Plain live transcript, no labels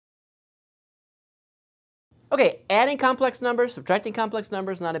Okay, adding complex numbers, subtracting complex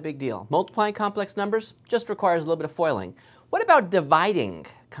numbers, not a big deal. Multiplying complex numbers just requires a little bit of foiling. What about dividing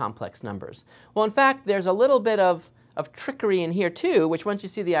complex numbers? Well, in fact, there's a little bit of trickery in here too, which once you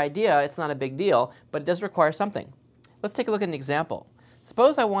see the idea, it's not a big deal, but it does require something. Let's take a look at an example.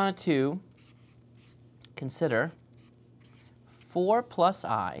 Suppose I wanted to consider 4 plus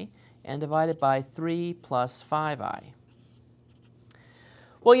I and divide it by 3 plus 5I.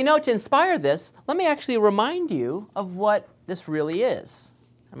 Well, you know, to inspire this, let me actually remind you of what this really is.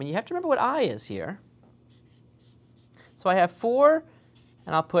 I mean, you have to remember what I is here. So I have 4,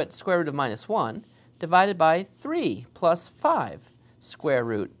 and I'll put square root of minus 1, divided by 3 plus 5 square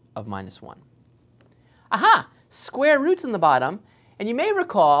root of minus 1. Aha! Square roots in the bottom. And you may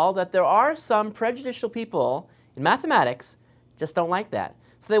recall that there are some prejudicial people in mathematics just don't like that.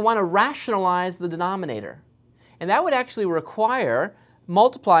 So they want to rationalize the denominator. And that would actually require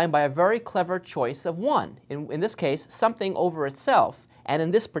multiplying by a very clever choice of 1. In this case, something over itself. And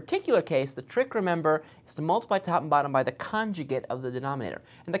in this particular case, the trick, remember, is to multiply top and bottom by the conjugate of the denominator.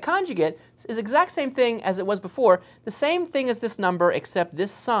 And the conjugate is the exact same thing as it was before, the same thing as this number, except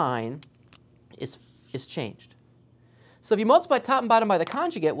this sign is changed. So if you multiply top and bottom by the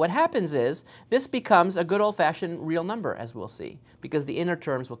conjugate, what happens is this becomes a good old-fashioned real number, as we'll see, because the inner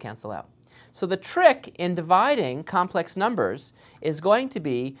terms will cancel out. So the trick in dividing complex numbers is going to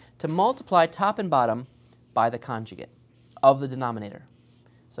be to multiply top and bottom by the conjugate of the denominator.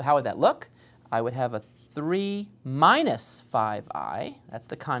 So how would that look? I would have a 3 minus 5i, that's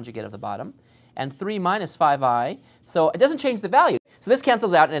the conjugate of the bottom, and 3 minus 5i, so it doesn't change the value. So this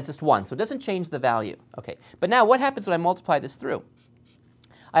cancels out and it's just 1, so it doesn't change the value. Okay, but now what happens when I multiply this through?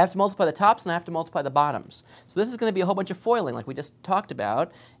 I have to multiply the tops and I have to multiply the bottoms. So this is going to be a whole bunch of foiling like we just talked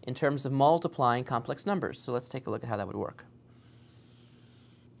about in terms of multiplying complex numbers. So let's take a look at how that would work.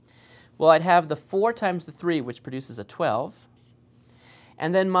 Well, I'd have the 4 times the 3, which produces a 12.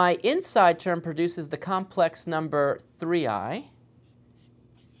 And then my inside term produces the complex number 3i.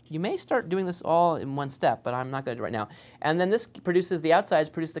 You may start doing this all in one step, but I'm not going to do it right now. And then this produces, the outsides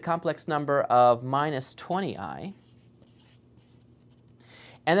produce the complex number of minus 20i.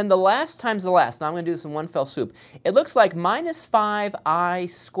 And then the last times the last, now I'm going to do this in one fell swoop. It looks like minus 5i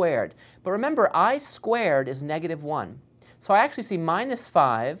squared. But remember, I squared is negative 1. So I actually see minus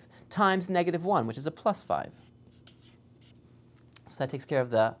 5 times negative 1, which is a plus 5. So that takes care of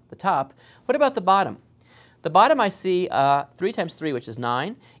the top. What about the bottom? The bottom I see 3 times 3, which is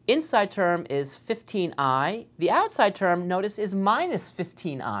 9. Inside term is 15i. The outside term, notice, is minus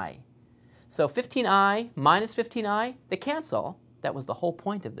 15i. So 15i minus 15i, they cancel. That was the whole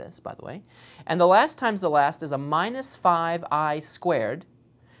point of this, by the way. And the last times the last is a minus 5i squared.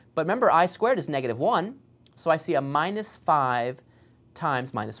 But remember, I squared is negative 1. So I see a minus 5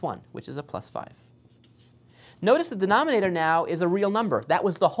 times minus 1, which is a plus 5. Notice the denominator now is a real number. That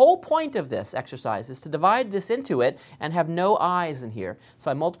was the whole point of this exercise, is to divide this into it and have no i's in here.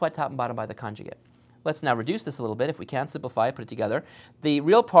 So I multiply top and bottom by the conjugate. Let's now reduce this a little bit. If we can simplify, put it together. The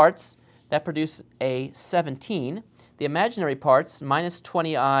real parts, that produce a 17. The imaginary parts, minus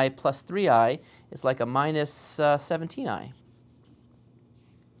 20i plus 3i, is like a minus 17i.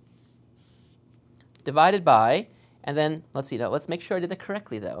 Divided by, and then, let's see, now let's make sure I did that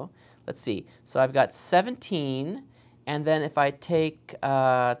correctly though. Let's see, so I've got 17, and then if I take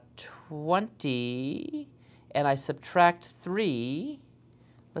 20 and I subtract 3,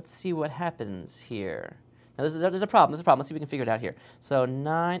 let's see what happens here. Now there's a problem, Let's see if we can figure it out here. So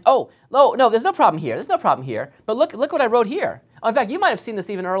 9, oh, no, there's no problem here. There's no problem here. But look what I wrote here. Oh, in fact, you might have seen this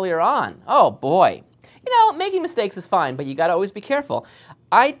even earlier on. Oh, boy. You know, making mistakes is fine, but you got to always be careful.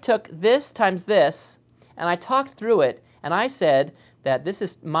 I took this times this, and I talked through it, and I said that this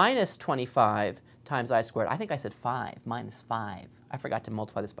is minus 25 times I squared. I think I said 5, minus 5. I forgot to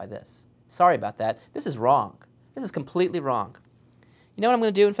multiply this by this. Sorry about that. This is wrong. This is completely wrong. You know what I'm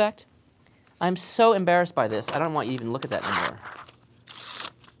going to do, in fact? I'm so embarrassed by this, I don't want you to even look at that anymore.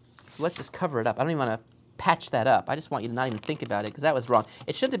 So let's just cover it up. I don't even want to patch that up. I just want you to not even think about it, because that was wrong.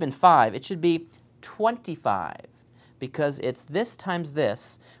 It shouldn't have been 5. It should be 25, because it's this times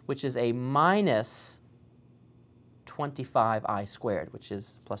this, which is a minus 25i squared, which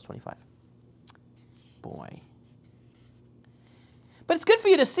is plus 25. Boy. But it's good for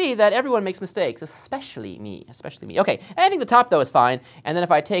you to see that everyone makes mistakes, especially me, Okay, and I think the top, though, is fine. And then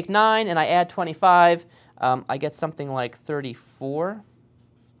if I take 9 and I add 25, I get something like 34.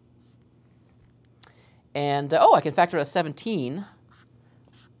 And, oh, I can factor out a 17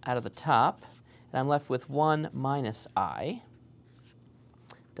 out of the top. And I'm left with 1 minus I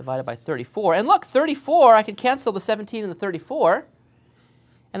divided by 34. And look, 34, I can cancel the 17 and the 34.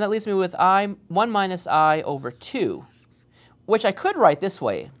 And that leaves me with 1 minus I over 2, which I could write this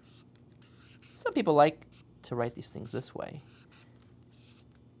way. Some people like to write these things this way,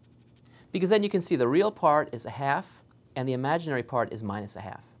 because then you can see the real part is a half, and the imaginary part is minus a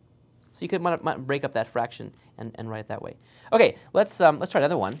half. So you could break up that fraction and write it that way. Okay, let's try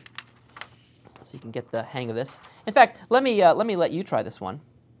another one, so you can get the hang of this. In fact, let me let you try this one.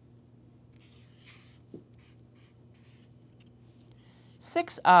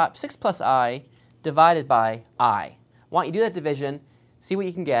 6 plus I divided by I. Why don't you do that division, see what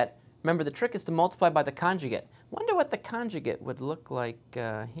you can get. Remember, the trick is to multiply by the conjugate. Wonder what the conjugate would look like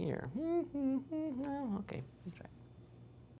here. Okay, let's try.